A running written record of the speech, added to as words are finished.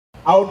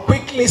I would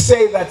quickly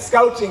say that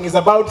Scouting is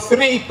about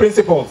three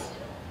principles: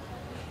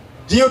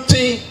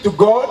 duty to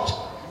God,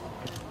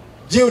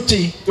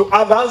 duty to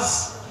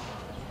others,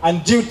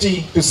 and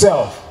duty to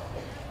self.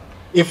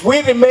 If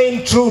we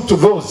remain true to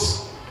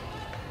those,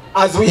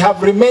 as we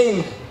have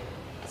remained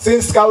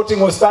since Scouting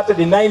was started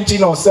in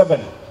 1907,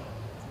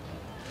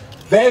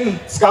 then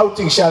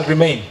Scouting shall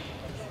remain.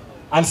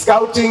 And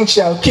Scouting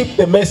shall keep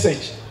the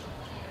message.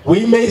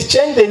 We may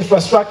change the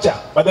infrastructure,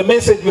 but the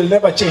message will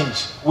never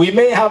change. We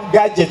may have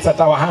gadgets at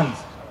our hands,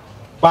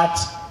 but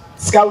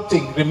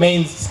Scouting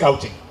remains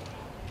Scouting.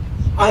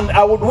 And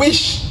I would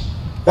wish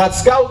that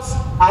Scouts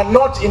are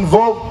not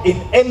involved in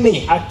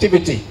any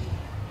activity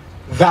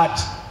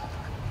that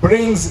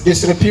brings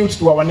disrepute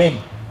to our name.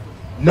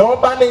 No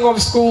banning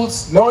of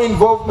schools, no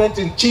involvement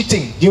in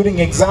cheating during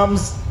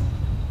exams,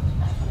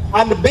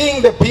 and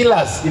being the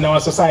pillars in our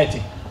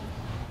society.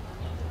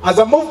 As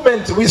a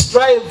movement, we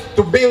strive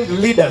to build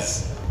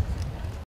leaders